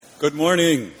Good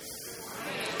morning.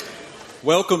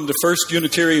 Welcome to First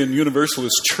Unitarian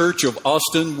Universalist Church of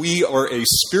Austin. We are a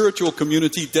spiritual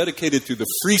community dedicated to the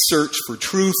free search for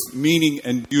truth, meaning,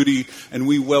 and beauty, and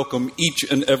we welcome each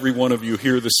and every one of you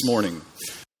here this morning.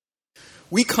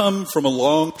 We come from a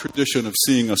long tradition of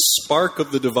seeing a spark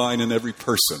of the divine in every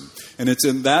person, and it's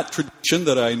in that tradition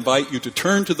that I invite you to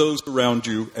turn to those around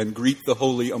you and greet the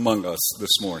holy among us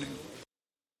this morning.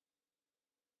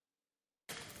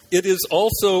 It is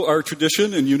also our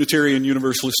tradition in Unitarian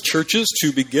Universalist churches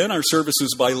to begin our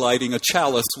services by lighting a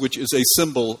chalice, which is a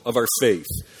symbol of our faith.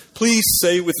 Please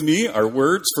say with me our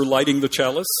words for lighting the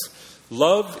chalice.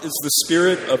 Love is the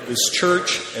spirit of this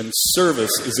church, and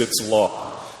service is its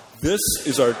law. This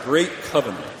is our great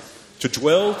covenant, to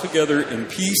dwell together in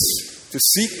peace, to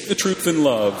seek the truth in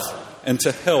love, and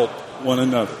to help one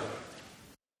another.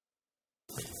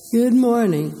 Good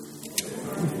morning.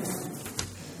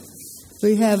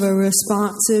 We have a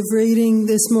responsive reading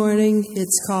this morning.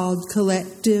 It's called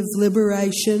Collective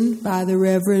Liberation by the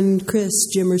Reverend Chris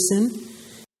Jimmerson.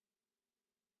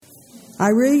 I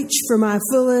reach for my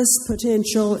fullest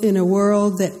potential in a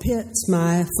world that pits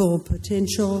my full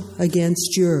potential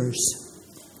against yours.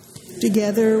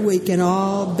 Together we can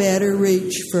all better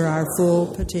reach for our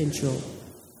full potential.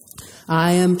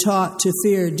 I am taught to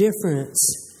fear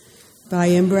difference.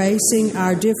 By embracing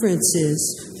our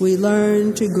differences, we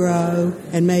learn to grow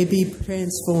and may be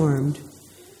transformed.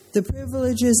 The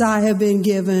privileges I have been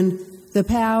given, the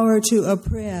power to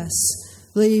oppress,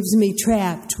 leaves me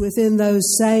trapped within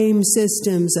those same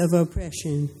systems of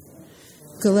oppression.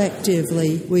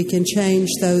 Collectively, we can change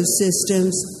those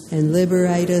systems and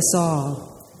liberate us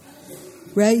all.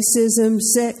 Racism,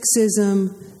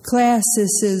 sexism,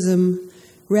 classism,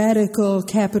 radical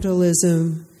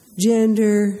capitalism,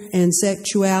 gender and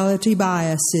sexuality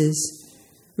biases,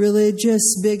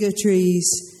 religious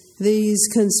bigotries, these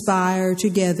conspire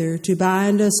together to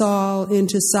bind us all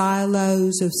into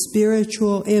silos of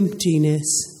spiritual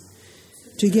emptiness.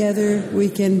 Together we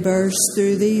can burst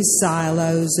through these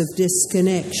silos of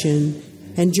disconnection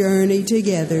and journey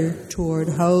together toward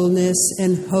wholeness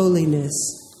and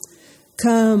holiness.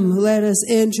 Come, let us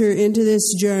enter into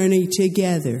this journey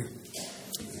together.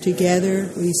 Together,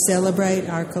 we celebrate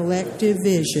our collective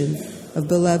vision of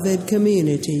beloved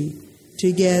community.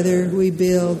 Together, we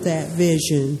build that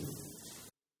vision.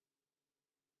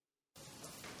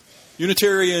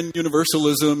 Unitarian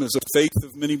Universalism is a faith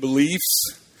of many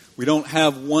beliefs. We don't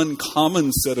have one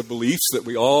common set of beliefs that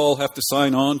we all have to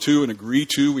sign on to and agree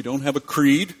to. We don't have a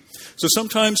creed. So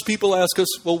sometimes people ask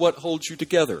us, well, what holds you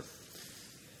together?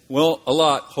 Well, a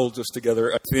lot holds us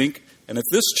together, I think. And at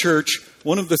this church,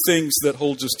 one of the things that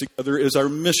holds us together is our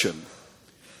mission.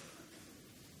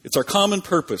 It's our common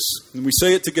purpose, and we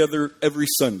say it together every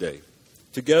Sunday.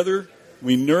 Together,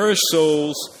 we nourish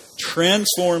souls,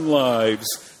 transform lives,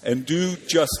 and do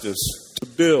justice to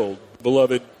build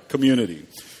beloved community.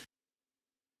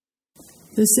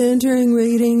 The centering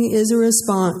reading is a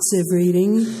responsive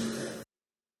reading.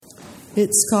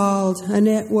 It's called A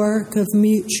Network of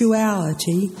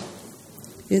Mutuality.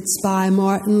 It's by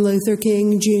Martin Luther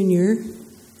King, Jr.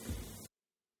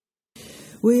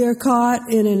 We are caught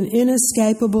in an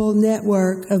inescapable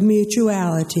network of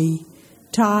mutuality,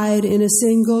 tied in a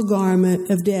single garment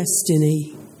of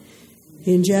destiny.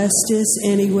 Injustice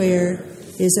anywhere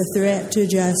is a threat to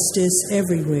justice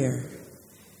everywhere.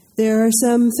 There are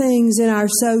some things in our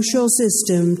social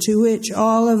system to which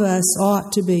all of us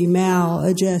ought to be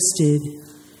maladjusted.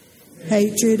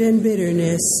 Hatred and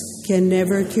bitterness can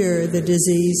never cure the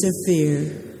disease of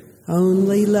fear.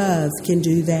 Only love can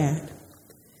do that.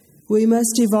 We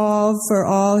must evolve for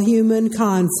all human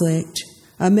conflict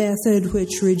a method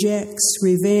which rejects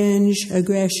revenge,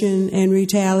 aggression, and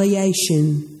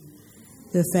retaliation.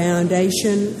 The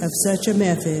foundation of such a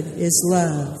method is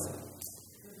love.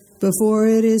 Before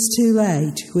it is too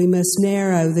late, we must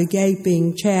narrow the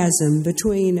gaping chasm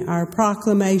between our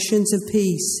proclamations of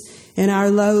peace and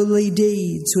our lowly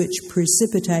deeds which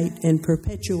precipitate and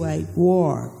perpetuate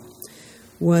war.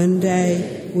 One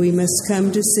day we must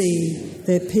come to see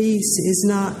that peace is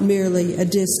not merely a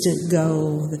distant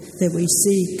goal that we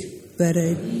seek, but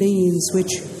a means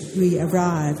which we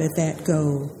arrive at that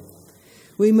goal.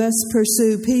 We must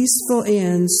pursue peaceful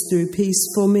ends through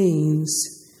peaceful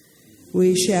means.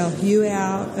 We shall hew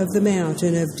out of the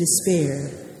mountain of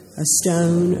despair a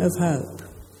stone of hope.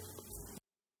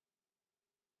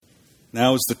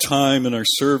 Now is the time in our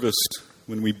service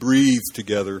when we breathe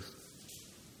together.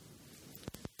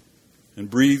 And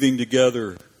breathing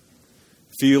together,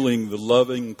 feeling the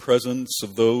loving presence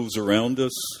of those around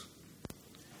us,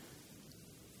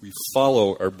 we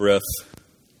follow our breath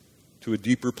to a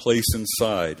deeper place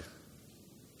inside,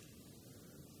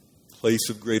 a place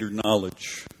of greater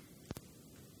knowledge,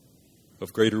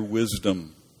 of greater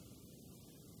wisdom,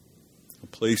 a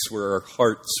place where our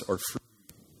hearts are free.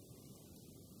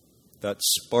 That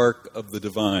spark of the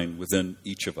divine within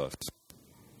each of us.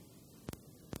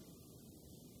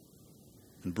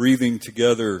 And breathing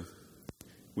together,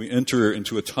 we enter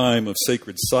into a time of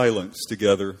sacred silence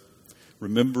together,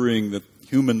 remembering that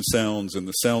human sounds and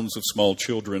the sounds of small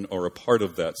children are a part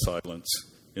of that silence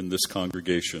in this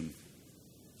congregation.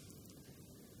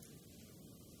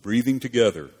 Breathing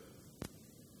together,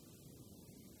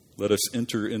 let us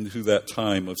enter into that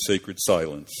time of sacred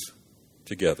silence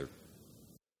together.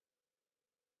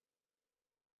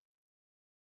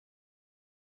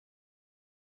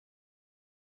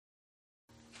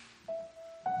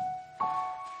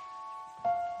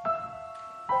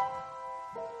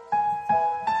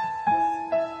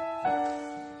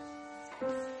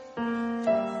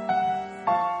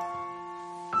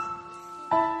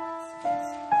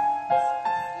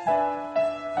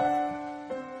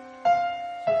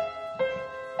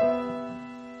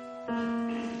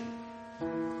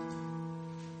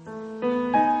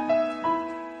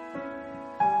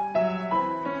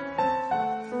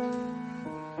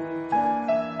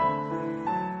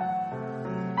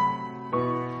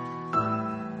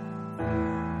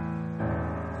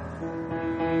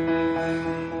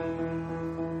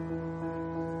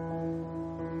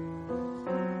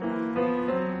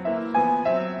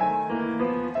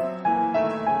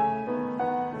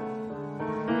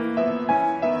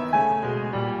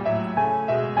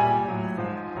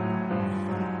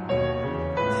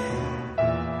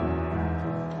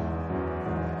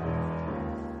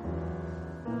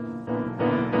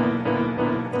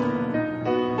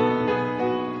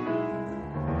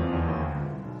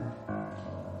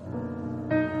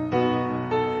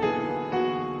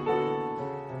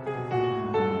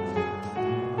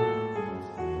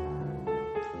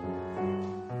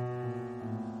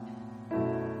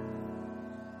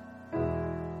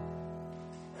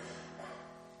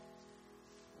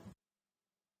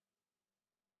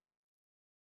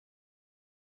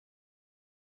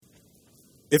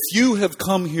 If you have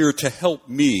come here to help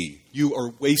me, you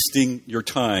are wasting your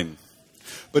time.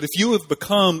 But if you have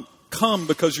come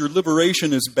because your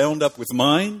liberation is bound up with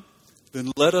mine,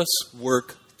 then let us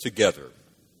work together.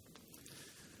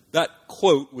 That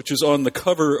quote, which is on the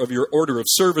cover of your order of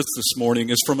service this morning,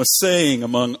 is from a saying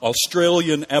among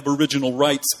Australian Aboriginal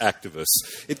rights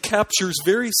activists. It captures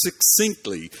very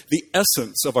succinctly the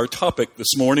essence of our topic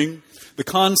this morning, the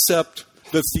concept,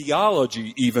 the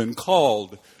theology even,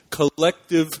 called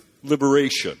collective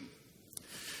liberation.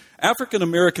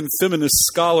 African-American feminist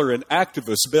scholar and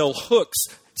activist Bell Hooks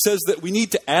says that we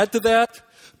need to add to that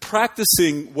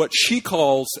practicing what she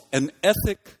calls an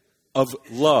ethic of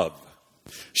love.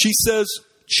 She says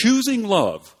choosing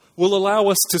love will allow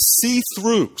us to see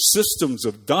through systems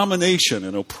of domination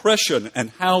and oppression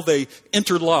and how they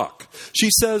interlock. She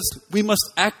says we must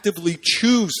actively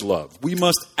choose love. We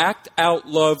must act out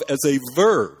love as a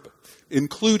verb,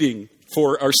 including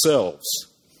for ourselves.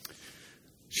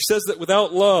 She says that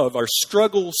without love, our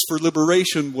struggles for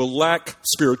liberation will lack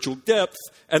spiritual depth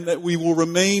and that we will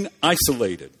remain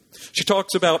isolated. She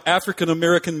talks about African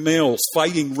American males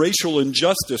fighting racial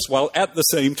injustice while at the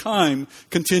same time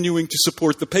continuing to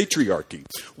support the patriarchy.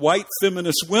 White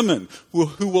feminist women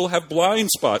who will have blind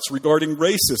spots regarding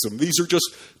racism. These are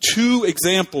just two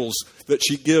examples that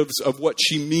she gives of what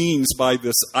she means by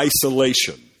this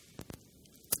isolation.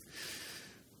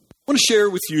 I want to share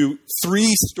with you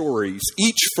 3 stories,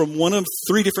 each from one of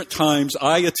 3 different times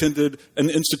I attended an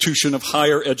institution of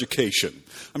higher education.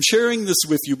 I'm sharing this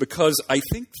with you because I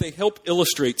think they help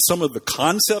illustrate some of the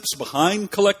concepts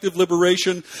behind collective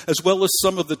liberation, as well as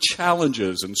some of the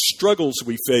challenges and struggles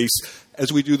we face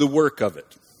as we do the work of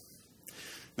it.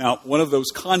 Now, one of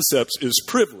those concepts is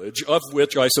privilege, of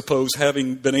which I suppose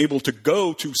having been able to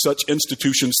go to such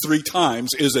institutions 3 times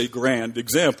is a grand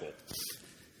example.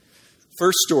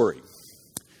 First story.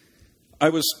 I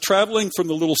was traveling from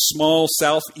the little small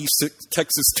southeast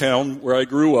Texas town where I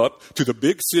grew up to the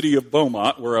big city of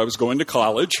Beaumont where I was going to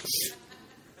college,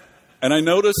 and I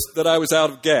noticed that I was out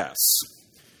of gas.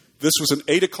 This was an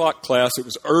 8 o'clock class. It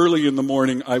was early in the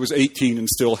morning. I was 18 and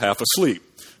still half asleep.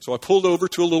 So I pulled over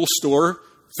to a little store,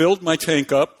 filled my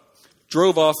tank up,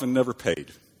 drove off and never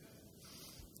paid.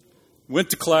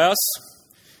 Went to class,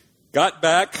 got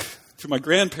back to my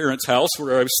grandparents' house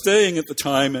where I was staying at the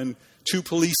time, and 2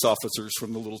 police officers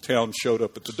from the little town showed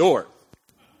up at the door.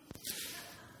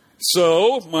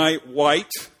 So my white,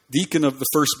 deacon of the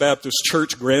First Baptist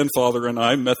Church grandfather and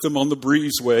I met them on the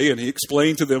breezeway, and he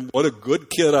explained to them what a good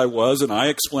kid I was, and I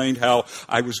explained how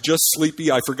I was just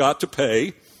sleepy, I forgot to pay,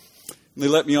 and they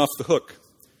let me off the hook.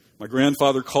 My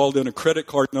grandfather called in a credit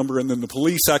card number, and then the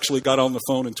police actually got on the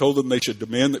phone and told them they should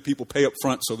demand that people pay up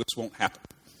front so this won't happen.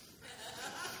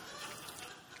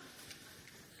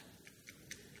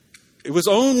 It was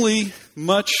only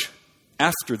much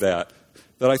after that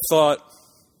I thought,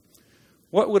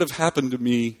 what would have happened to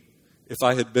me if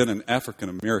I had been an African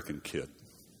American kid?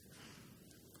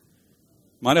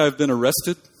 Might I have been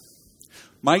arrested?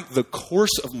 Might the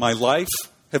course of my life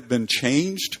have been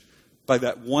changed by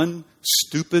that one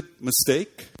stupid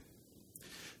mistake?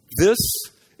 This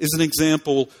is an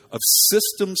example of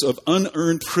systems of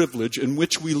unearned privilege in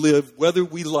which we live, whether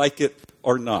we like it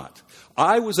or not.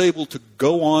 I was able to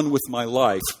go on with my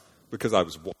life because I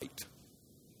was white.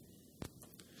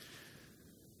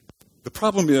 The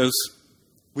problem is,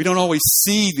 we don't always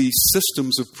see these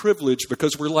systems of privilege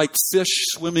because we're like fish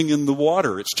swimming in the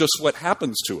water. It's just what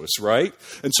happens to us, right?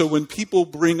 And so when people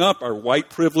bring up our white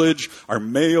privilege, our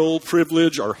male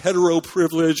privilege, our hetero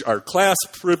privilege, our class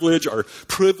privilege, our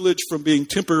privilege from being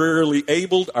temporarily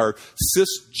abled, our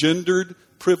cisgendered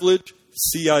privilege,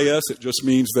 CIS, it just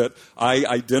means that I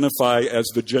identify as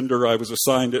the gender I was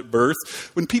assigned at birth.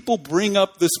 When people bring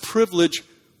up this privilege,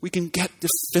 we can get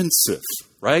defensive,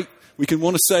 right? We can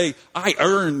want to say, I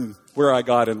earn where I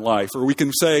got in life. Or we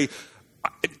can say,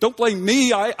 don't blame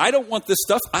me. I don't want this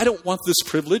stuff. I don't want this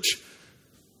privilege.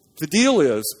 The deal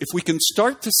is, if we can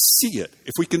start to see it,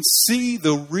 if we can see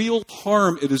the real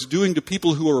harm it is doing to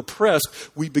people who are oppressed,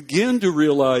 we begin to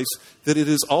realize that it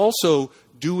is also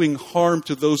doing harm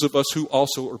to those of us who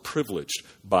also are privileged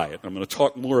by it. I'm going to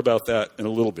talk more about that in a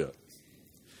little bit.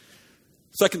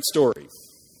 Second story.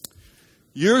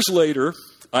 Years later,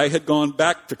 I had gone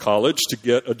back to college to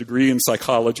get a degree in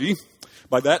psychology.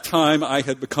 By that time, I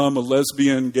had become a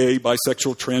lesbian, gay,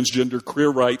 bisexual, transgender, queer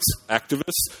rights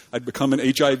activist. I'd become an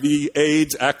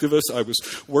HIV/AIDS activist. I was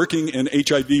working in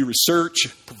HIV research,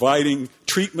 providing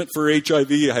treatment for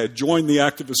HIV. I had joined the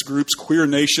activist groups Queer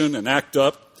Nation and ACT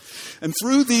UP. And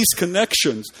through these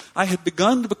connections, I had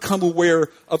begun to become aware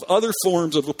of other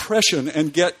forms of oppression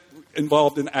and get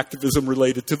involved in activism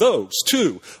related to those,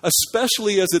 too,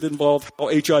 especially as it involved how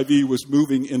HIV was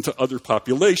moving into other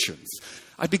populations.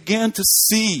 I began to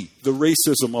see the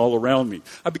racism all around me.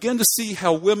 I began to see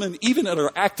how women, even at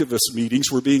our activist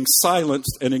meetings, were being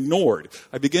silenced and ignored.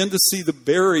 I began to see the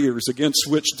barriers against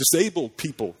which disabled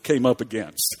people came up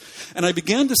against. And I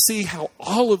began to see how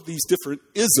all of these different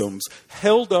isms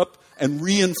held up and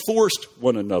reinforced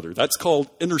one another. That's called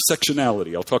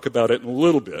intersectionality. I'll talk about it in a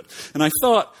little bit. And I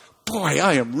thought, boy,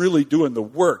 I am really doing the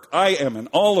work. I am an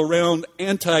all-around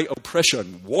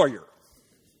anti-oppression warrior.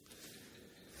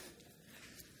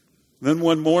 Then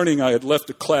one morning I had left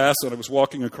a class and I was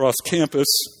walking across campus,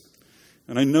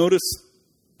 and I noticed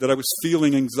that I was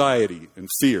feeling anxiety and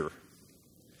fear.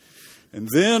 And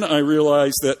then I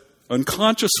realized that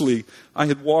unconsciously I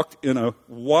had walked in a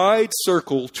wide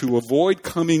circle to avoid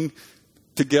coming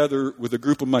together with a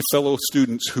group of my fellow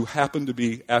students who happened to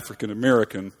be African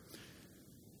American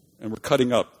and were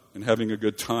cutting up and having a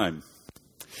good time.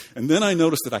 And then I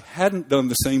noticed that I hadn't done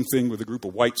the same thing with a group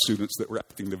of white students that were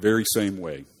acting the very same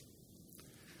way.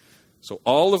 So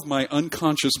all of my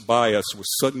unconscious bias was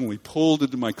suddenly pulled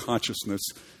into my consciousness.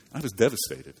 I was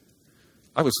devastated.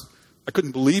 I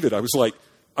couldn't believe it. I was like,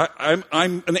 I'm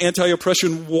an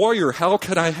anti-oppression warrior. How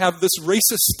could I have this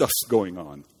racist stuff going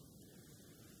on?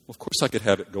 Well, of course I could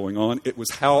have it going on. It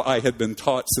was how I had been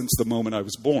taught since the moment I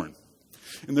was born.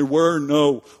 And there were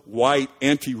no white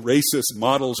anti-racist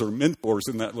models or mentors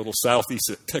in that little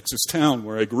southeast Texas town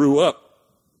where I grew up.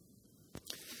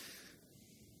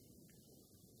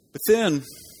 But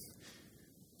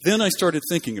then I started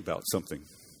thinking about something.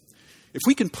 If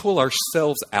we can pull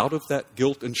ourselves out of that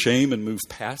guilt and shame and move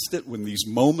past it when these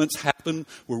moments happen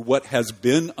where what has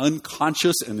been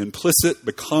unconscious and implicit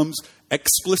becomes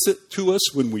explicit to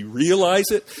us when we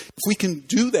realize it, if we can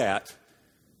do that,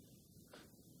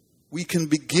 we can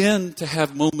begin to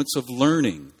have moments of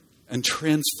learning and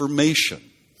transformation.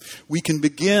 We can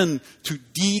begin to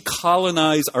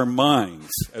decolonize our minds,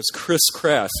 as Chris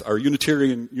Crass, our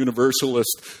Unitarian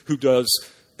Universalist who does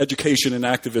education and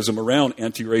activism around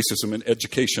anti-racism and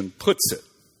education, puts it.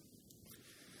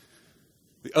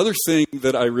 The other thing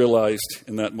that I realized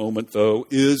in that moment, though,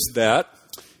 is that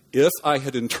if I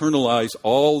had internalized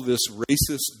all this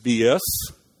racist BS,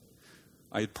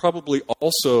 I had probably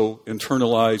also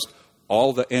internalized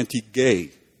all the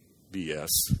anti-gay BS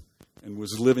and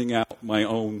was living out my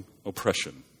own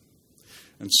oppression.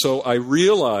 And so I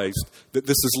realized that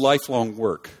this is lifelong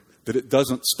work. that it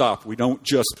doesn't stop. We don't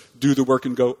just do the work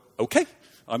and go, okay,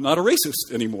 I'm not a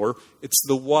racist anymore. It's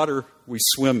the water we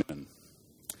swim in.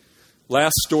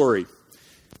 Last story.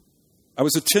 I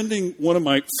was attending one of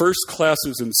my first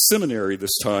classes in seminary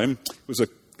this time. It was a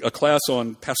class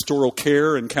on pastoral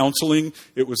care and counseling.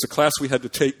 It was a class we had to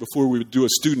take before we would do a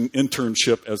student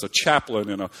internship as a chaplain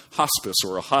in a hospice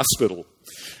or a hospital.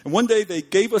 And one day they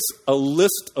gave us a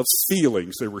list of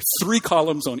feelings. There were 3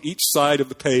 columns on each side of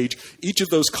the page, each of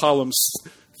those columns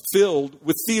filled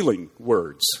with feeling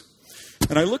words.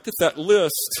 And I looked at that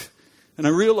list and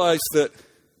I realized that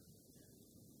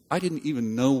I didn't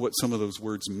even know what some of those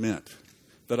words meant,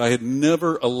 that I had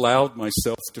never allowed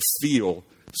myself to feel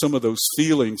some of those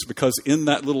feelings, because in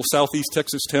that little southeast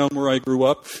Texas town where I grew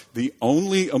up, the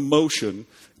only emotion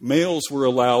males were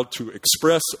allowed to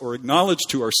express or acknowledge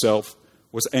to ourselves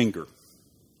was anger.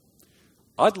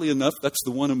 Oddly enough, that's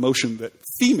the one emotion that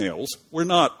females were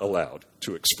not allowed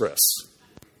to express.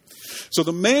 So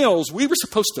the males, we were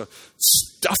supposed to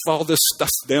stuff all this stuff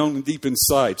down deep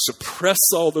inside, suppress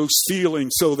all those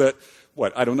feelings so that,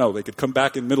 I don't know, they could come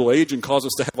back in middle age and cause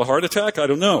us to have a heart attack? I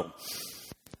don't know.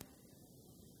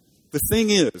 The thing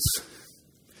is,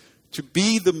 to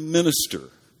be the minister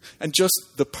and just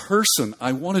the person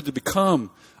I wanted to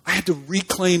become, I had to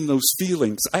reclaim those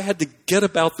feelings. I had to get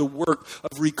about the work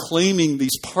of reclaiming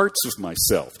these parts of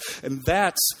myself. And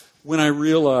that's when I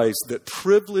realized that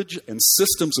privilege and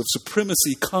systems of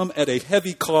supremacy come at a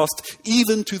heavy cost,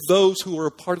 even to those who are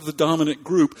a part of the dominant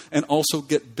group and also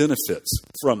get benefits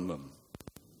from them.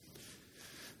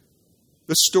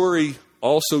 This story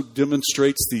also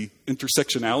demonstrates the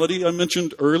intersectionality I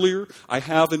mentioned earlier. I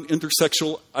have an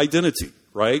intersexual identity,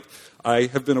 right? I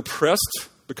have been oppressed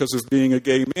because of being a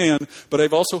gay man, but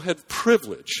I've also had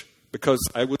privilege because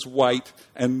I was white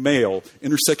and male.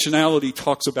 Intersectionality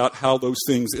talks about how those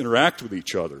things interact with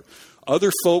each other.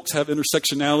 Other folks have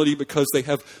intersectionality because they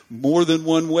have more than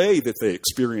one way that they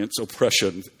experience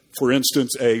oppression. For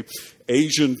instance, an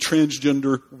Asian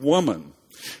transgender woman.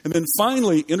 And then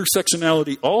finally,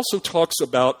 intersectionality also talks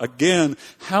about, again,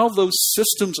 how those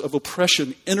systems of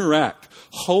oppression interact,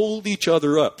 hold each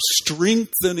other up,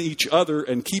 strengthen each other,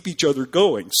 and keep each other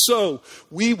going. So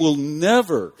we will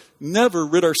never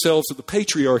rid ourselves of the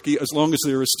patriarchy as long as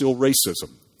there is still racism.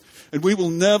 And we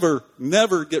will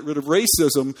never get rid of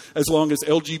racism as long as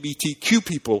LGBTQ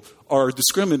people are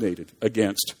discriminated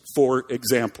against, for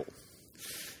example.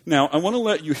 Now, I want to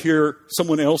let you hear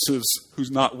someone else's,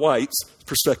 who's not white's,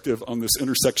 perspective on this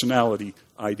intersectionality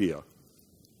idea.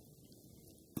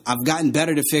 I've gotten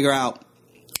better to figure out,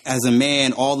 as a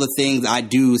man, all the things I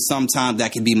do sometimes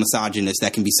that can be misogynist,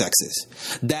 that can be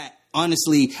sexist. That,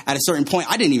 honestly, at a certain point,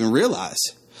 I didn't even realize.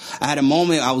 I had a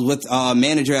moment, I was with a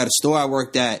manager at a store I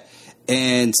worked at,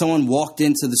 and someone walked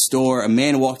into the store, a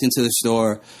man walked into the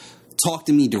store, talked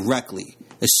to me directly,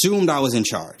 assumed I was in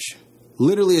charge.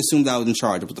 Literally assumed I was in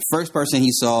charge. It was the first person he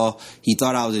saw. He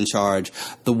thought I was in charge.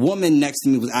 The woman next to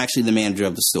me was actually the manager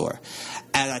of the store.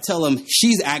 As I tell him,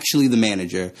 she's actually the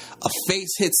manager. A face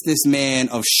hits this man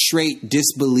of straight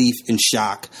disbelief and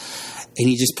shock. And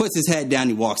he just puts his head down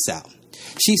and he walks out.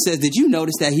 She says, "Did you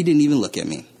notice that? He didn't even look at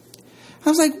me." I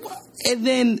was like, what? And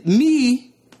then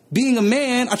me, being a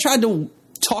man, I tried to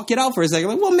talk it out for a second.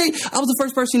 Like, well, maybe I was the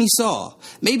first person he saw.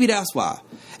 Maybe that's why.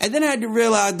 And then I had to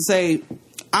realize and say,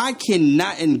 I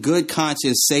cannot in good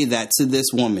conscience say that to this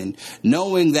woman,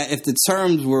 knowing that if the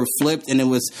terms were flipped and it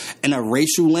was in a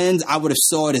racial lens, I would have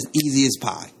saw it as easy as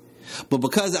pie. But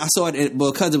because I saw it,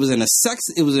 because it was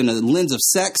in a lens of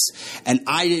sex, and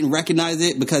I didn't recognize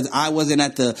it because I wasn't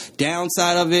at the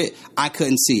downside of it, I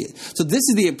couldn't see it. So this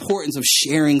is the importance of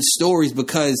sharing stories,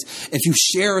 because if you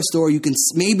share a story, you can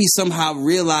maybe somehow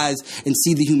realize and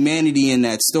see the humanity in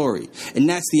that story. And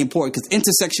that's the important, because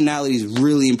intersectionality is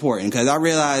really important, because I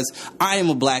realize I am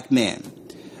a black man.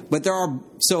 But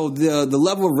the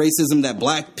level of racism that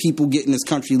black people get in this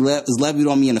country is levied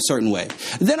on me in a certain way.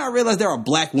 And then I realized there are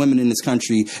black women in this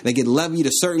country that get levied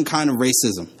a certain kind of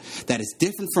racism that is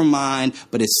different from mine,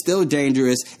 but it's still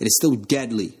dangerous, it is still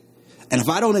deadly. And if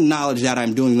I don't acknowledge that,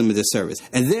 I'm doing them a disservice.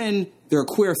 And then there are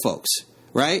queer folks,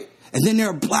 right? And then there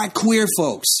are black queer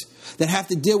folks that have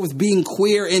to deal with being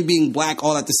queer and being black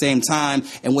all at the same time,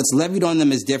 and what's levied on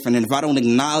them is different. And if I don't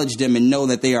acknowledge them and know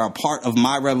that they are a part of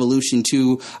my revolution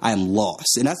too, I am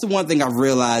lost. And that's the one thing I've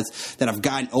realized that I've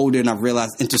gotten older, and I've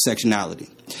realized intersectionality.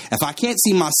 If I can't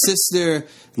see my sister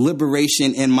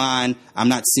liberation in mine, I'm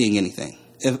not seeing anything.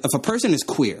 If a person is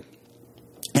queer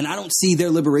and I don't see their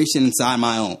liberation inside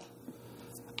my own,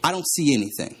 I don't see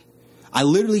anything. I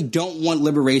literally don't want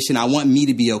liberation. I want me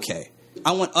to be okay.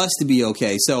 I want us to be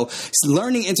okay. So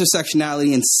learning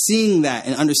intersectionality and seeing that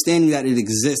and understanding that it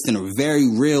exists in a very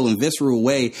real and visceral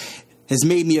way has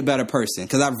made me a better person,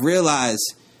 because I've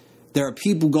realized there are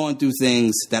people going through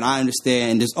things that I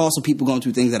understand. There's also people going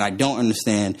through things that I don't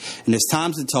understand. And there's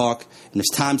times to talk and there's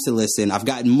times to listen. I've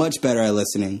gotten much better at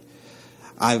listening.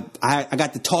 I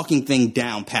got the talking thing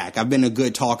down pat. I've been a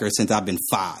good talker since I've been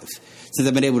 5. Since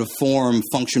I've been able to form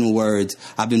functional words,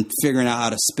 I've been figuring out how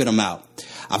to spit them out.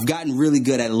 I've gotten really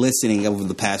good at listening over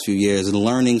the past few years and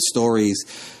learning stories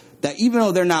that, even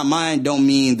though they're not mine, don't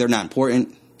mean they're not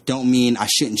important, don't mean I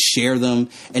shouldn't share them.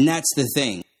 And that's the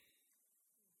thing.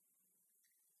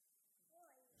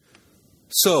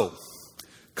 So,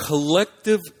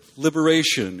 collective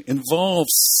liberation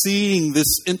involves seeing this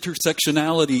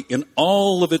intersectionality in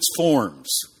all of its forms.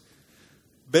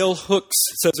 Bell Hooks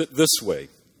says it this way: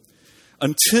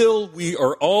 until we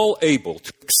are all able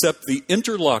to accept the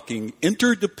interlocking,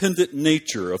 interdependent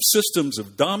nature of systems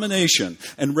of domination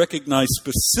and recognize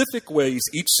specific ways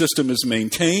each system is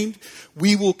maintained,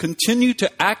 we will continue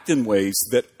to act in ways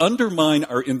that undermine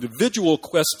our individual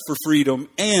quest for freedom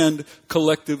and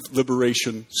collective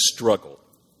liberation struggle.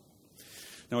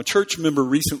 Now, a church member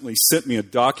recently sent me a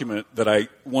document that I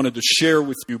wanted to share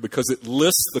with you because it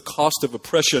lists the cost of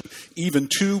oppression even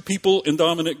to people in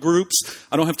dominant groups.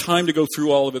 I don't have time to go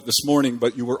through all of it this morning,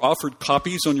 but you were offered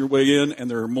copies on your way in,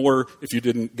 and there are more if you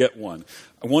didn't get one.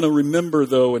 I want to remember,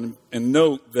 though, and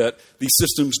note that these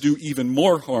systems do even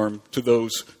more harm to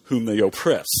those whom they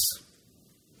oppress.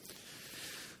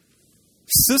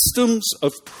 Systems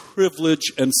of privilege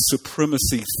and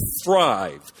supremacy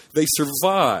thrive. They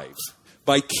survive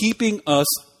by keeping us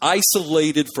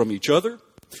isolated from each other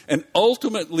and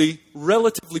ultimately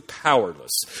relatively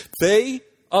powerless. They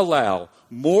allow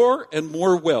more and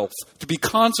more wealth to be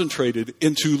concentrated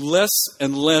into less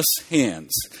and less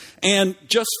hands. And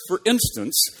just for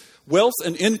instance, wealth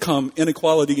and income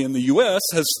inequality in the U.S.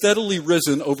 has steadily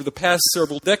risen over the past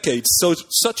several decades,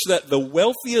 such that the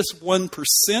wealthiest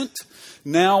 1%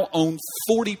 now own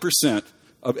 40%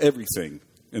 of everything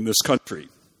in this country.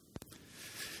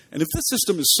 And if this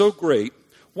system is so great,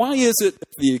 why is it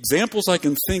that the examples I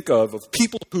can think of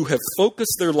people who have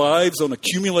focused their lives on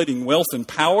accumulating wealth and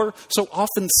power so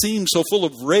often seem so full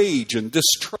of rage and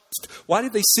distrust? Why do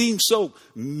they seem so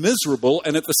miserable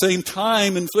and at the same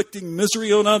time inflicting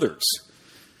misery on others?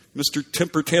 Mr.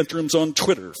 Temper Tantrums on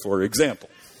Twitter, for example.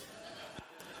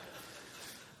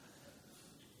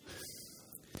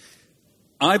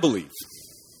 I believe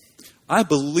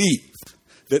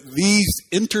that these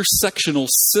intersectional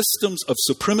systems of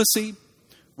supremacy,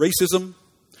 racism,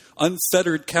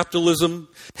 unfettered capitalism,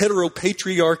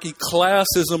 heteropatriarchy,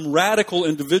 classism, radical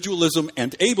individualism,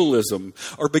 and ableism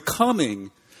are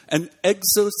becoming an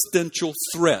existential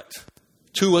threat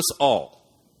to us all.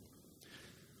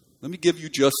 Let me give you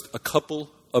just a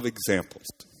couple of examples.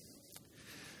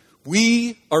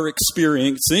 We are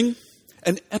experiencing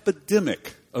an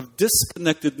epidemic of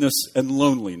disconnectedness and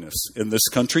loneliness in this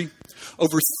country.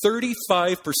 Over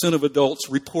 35% of adults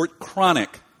report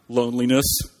chronic loneliness.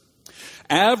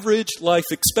 Average life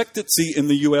expectancy in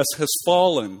the U.S. has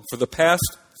fallen for the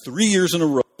past 3 years in a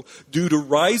row due to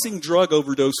rising drug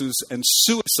overdoses and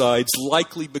suicides,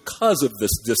 likely because of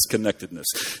this disconnectedness.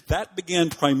 That began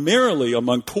primarily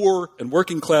among poor and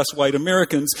working class white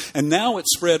Americans, and now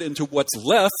it's spread into what's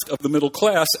left of the middle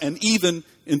class and even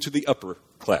into the upper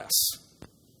class.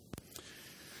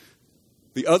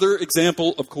 The other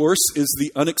example, of course, is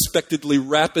the unexpectedly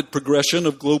rapid progression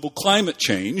of global climate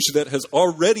change that has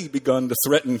already begun to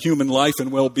threaten human life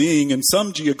and well-being in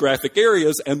some geographic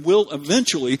areas and will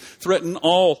eventually threaten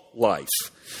all life.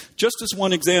 Just as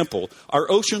one example, our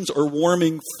oceans are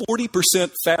warming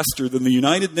 40% faster than the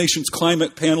United Nations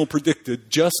Climate Panel predicted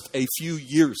just a few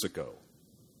years ago.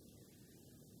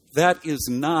 That is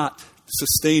not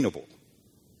sustainable.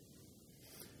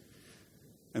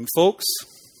 And folks,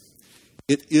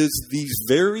 it is these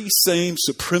very same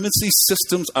supremacy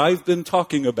systems I've been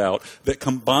talking about that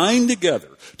combine together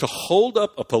to hold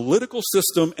up a political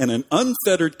system and an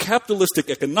unfettered capitalistic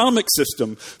economic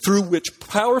system through which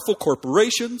powerful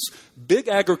corporations, big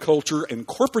agriculture, and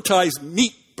corporatized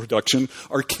meat production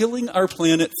are killing our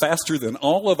planet faster than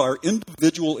all of our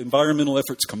individual environmental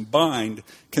efforts combined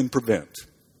can prevent.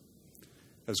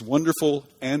 As wonderful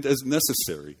and as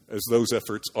necessary as those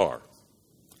efforts are.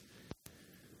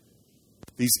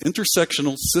 These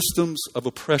intersectional systems of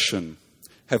oppression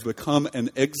have become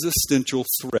an existential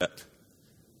threat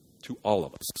to all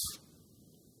of us.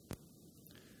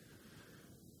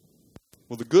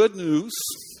 Well, the good news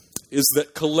is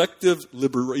that collective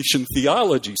liberation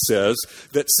theology says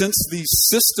that since these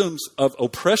systems of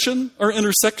oppression are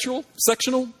intersectional,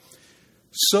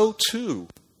 so too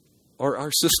are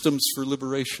our systems for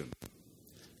liberation.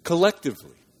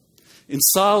 Collectively, in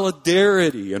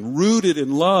solidarity and rooted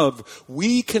in love,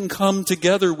 we can come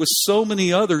together with so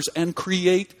many others and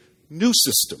create new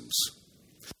systems.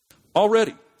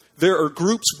 Already, there are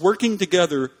groups working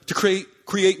together to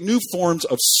create new forms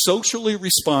of socially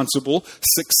responsible,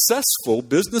 successful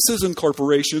businesses and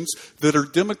corporations that are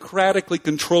democratically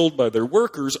controlled by their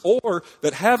workers, or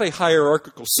that have a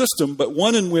hierarchical system, but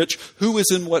one in which who is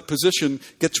in what position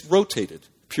gets rotated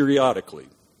periodically.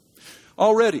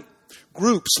 Already,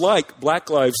 groups like Black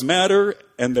Lives Matter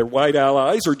and their white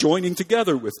allies are joining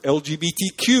together with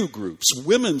LGBTQ groups,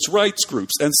 women's rights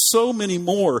groups, and so many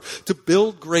more to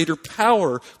build greater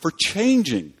power for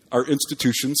changing our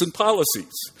institutions and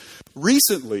policies.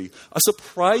 Recently, a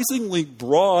surprisingly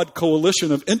broad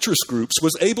coalition of interest groups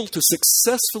was able to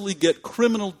successfully get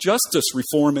criminal justice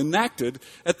reform enacted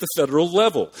at the federal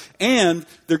level, and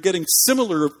they're getting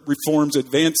similar reforms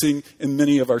advancing in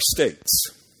many of our states.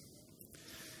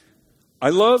 I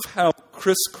love how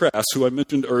Chris Crass, who I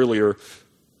mentioned earlier,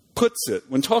 puts it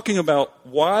when talking about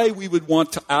why we would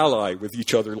want to ally with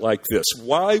each other like this,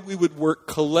 why we would work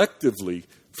collectively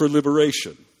for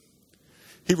liberation.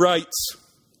 He writes,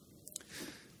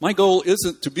 "My goal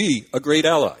isn't to be a great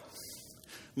ally.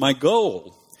 My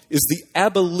goal is the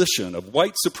abolition of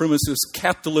white supremacist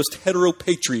capitalist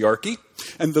heteropatriarchy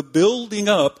and the building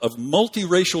up of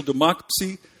multiracial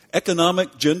democracy,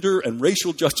 economic, gender, and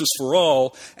racial justice for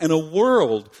all, and a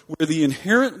world where the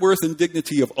inherent worth and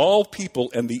dignity of all people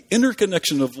and the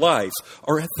interconnection of life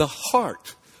are at the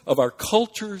heart of our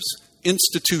cultures,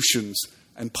 institutions,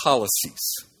 and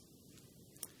policies."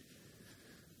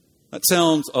 That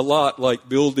sounds a lot like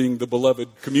building the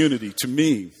beloved community to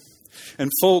me.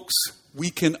 And folks, we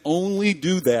can only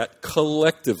do that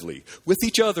collectively, with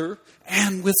each other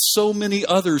and with so many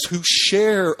others who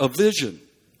share a vision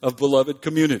of beloved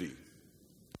community.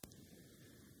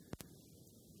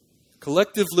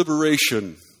 Collective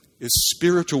liberation is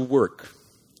spiritual work.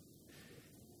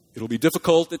 It'll be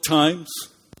difficult at times.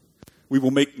 We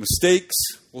will make mistakes.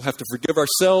 We'll have to forgive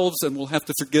ourselves, and we'll have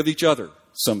to forgive each other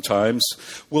sometimes.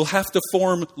 We'll have to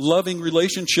form loving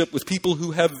relationship with people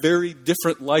who have very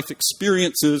different life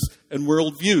experiences and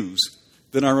worldviews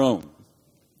than our own.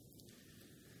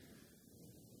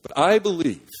 But I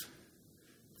believe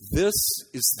this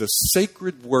is the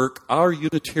sacred work our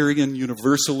Unitarian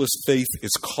Universalist faith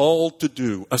is called to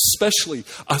do, especially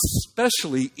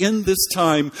in this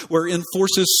time wherein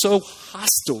forces so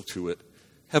hostile to it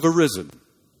have arisen.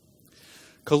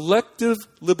 Collective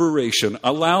liberation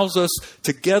allows us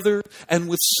together and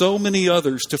with so many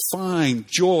others to find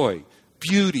joy,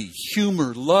 beauty,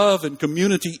 humor, love, and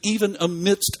community even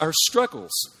amidst our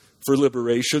struggles for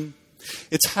liberation.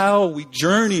 It's how we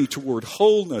journey toward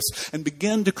wholeness and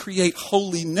begin to create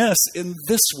holiness in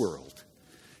this world,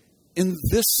 in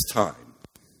this time.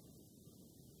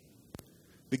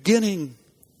 Beginning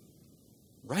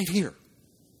right here.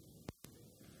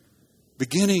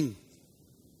 Beginning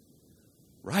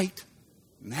right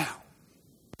now.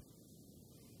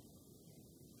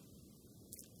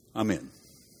 Amen.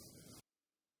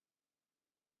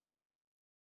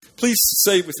 Please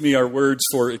say with me our words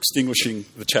for extinguishing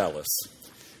the chalice.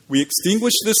 We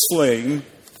extinguish this flame,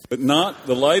 but not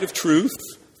the light of truth,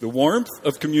 the warmth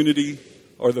of community,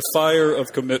 or the fire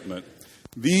of commitment.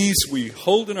 These we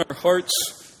hold in our hearts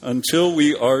until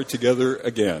we are together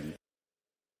again.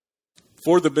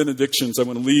 For the benedictions, I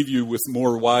want to leave you with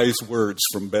more wise words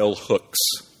from Bell Hooks.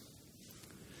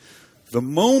 The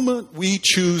moment we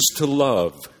choose to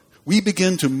love, we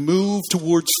begin to move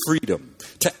towards freedom,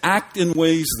 to act in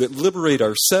ways that liberate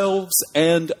ourselves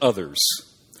and others.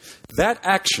 That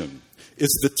action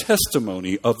is the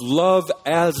testimony of love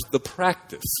as the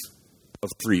practice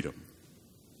of freedom.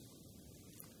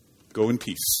 Go in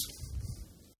peace.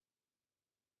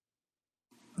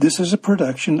 This is a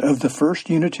production of the First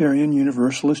Unitarian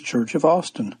Universalist Church of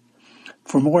Austin.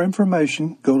 For more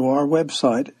information, go to our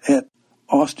website at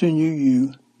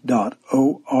austinuu.org.